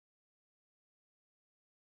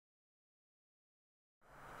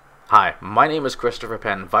Hi, my name is Christopher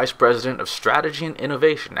Penn, Vice President of Strategy and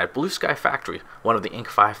Innovation at Blue Sky Factory, one of the Inc.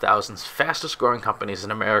 5000's fastest growing companies in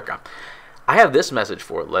America. I have this message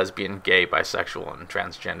for lesbian, gay, bisexual, and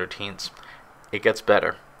transgender teens. It gets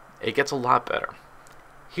better. It gets a lot better.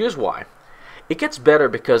 Here's why. It gets better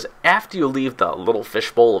because after you leave the little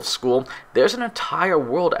fishbowl of school, there's an entire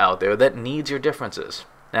world out there that needs your differences.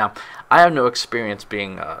 Now, I have no experience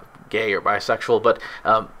being gay or bisexual, but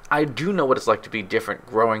I do know what it's like to be different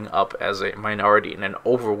growing up as a minority in an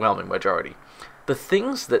overwhelming majority. The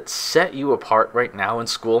things that set you apart right now in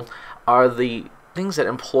school are the things that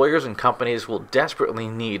employers and companies will desperately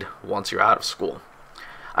need once you're out of school.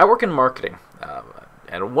 I work in marketing,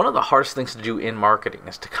 and one of the hardest things to do in marketing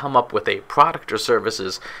is to come up with a product or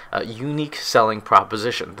service's unique selling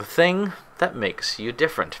proposition, the thing that makes you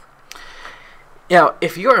different. Now,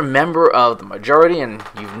 if you're a member of the majority and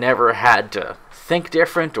you've never had to think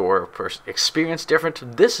different or experience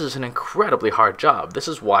different, this is an incredibly hard job. This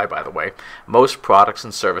is why, by the way, most products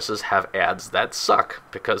and services have ads that suck,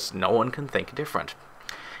 because no one can think different.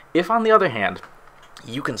 If, on the other hand,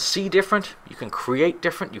 you can see different, you can create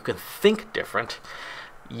different, you can think different,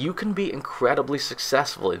 you can be incredibly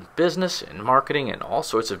successful in business, in marketing, and all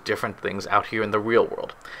sorts of different things out here in the real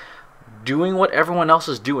world. Doing what everyone else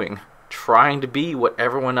is doing, trying to be what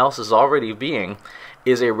everyone else is already being,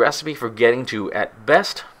 is a recipe for getting to, at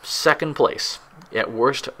best, second place, at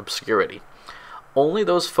worst, obscurity. Only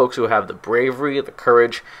those folks who have the bravery, the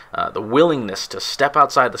courage, the willingness to step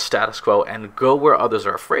outside the status quo and go where others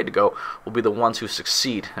are afraid to go will be the ones who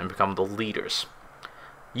succeed and become the leaders.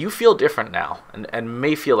 You feel different now, and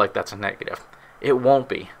may feel like that's a negative. It won't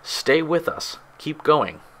be. Stay with us. Keep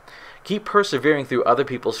going. Keep persevering through other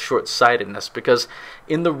people's short-sightedness, because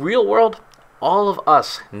in the real world, all of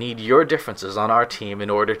us need your differences on our team in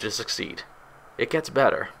order to succeed. It gets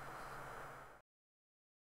better.